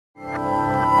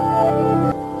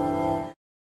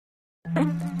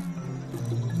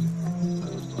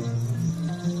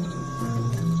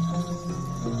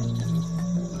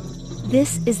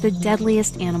This is the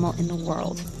deadliest animal in the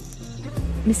world.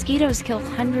 Mosquitoes kill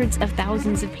hundreds of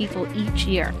thousands of people each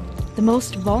year. The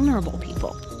most vulnerable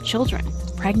people, children,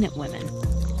 pregnant women.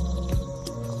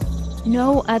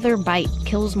 No other bite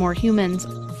kills more humans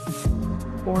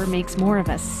or makes more of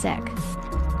us sick.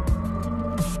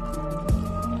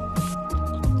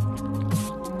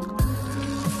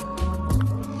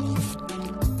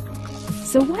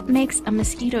 So what makes a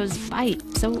mosquito's bite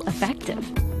so effective?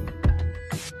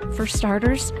 For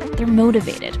starters, they're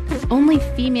motivated. Only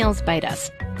females bite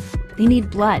us. They need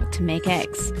blood to make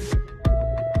eggs.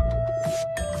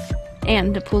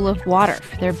 And a pool of water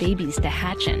for their babies to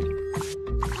hatch in.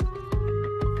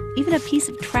 Even a piece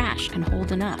of trash can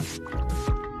hold enough.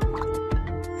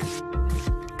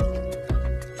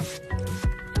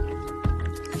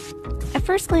 At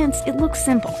first glance, it looks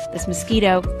simple, this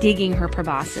mosquito digging her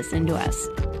proboscis into us.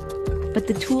 But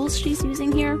the tools she's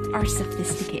using here are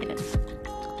sophisticated.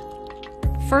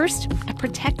 First, a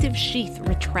protective sheath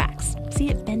retracts. See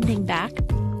it bending back?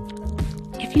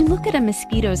 If you look at a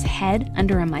mosquito's head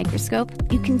under a microscope,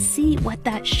 you can see what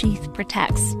that sheath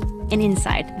protects. And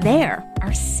inside there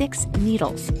are 6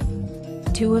 needles.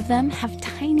 2 of them have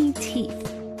tiny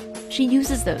teeth. She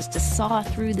uses those to saw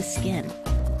through the skin.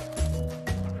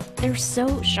 They're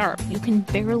so sharp, you can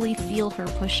barely feel her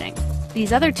pushing.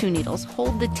 These other 2 needles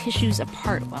hold the tissues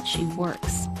apart while she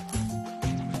works.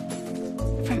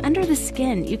 From under the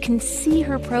skin, you can see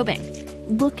her probing,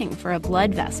 looking for a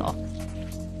blood vessel.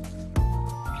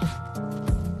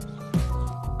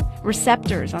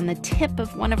 Receptors on the tip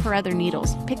of one of her other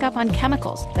needles pick up on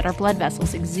chemicals that our blood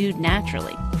vessels exude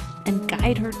naturally and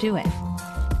guide her to it.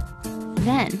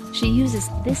 Then she uses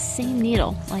this same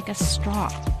needle like a straw.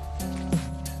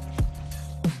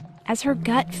 As her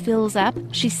gut fills up,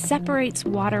 she separates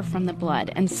water from the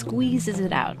blood and squeezes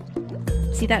it out.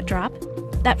 See that drop?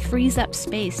 That frees up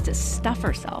space to stuff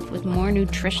herself with more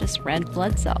nutritious red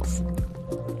blood cells.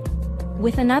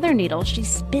 With another needle, she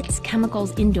spits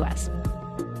chemicals into us.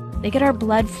 They get our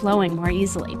blood flowing more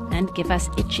easily and give us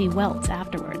itchy welts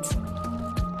afterwards.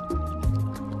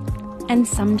 And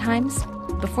sometimes,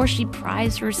 before she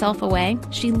pries herself away,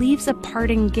 she leaves a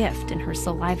parting gift in her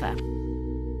saliva.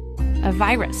 A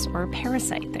virus or a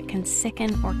parasite that can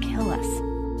sicken or kill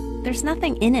us. There's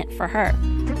nothing in it for her.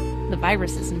 The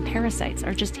viruses and parasites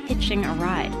are just hitching a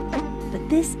ride. But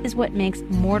this is what makes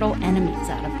mortal enemies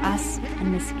out of us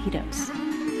and mosquitoes.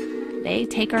 They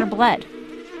take our blood.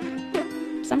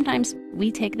 Sometimes we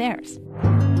take theirs.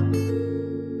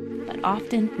 But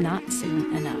often not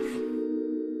soon enough.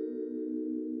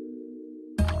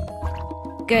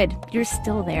 Good, you're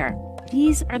still there.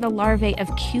 These are the larvae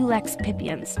of Culex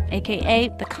pipiens, aka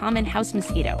the common house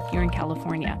mosquito here in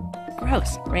California.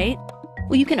 Gross, right?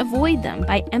 Well, you can avoid them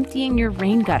by emptying your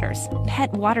rain gutters,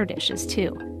 pet water dishes too.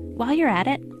 While you're at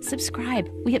it, subscribe.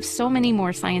 We have so many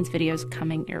more science videos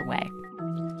coming your way.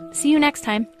 See you next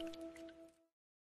time.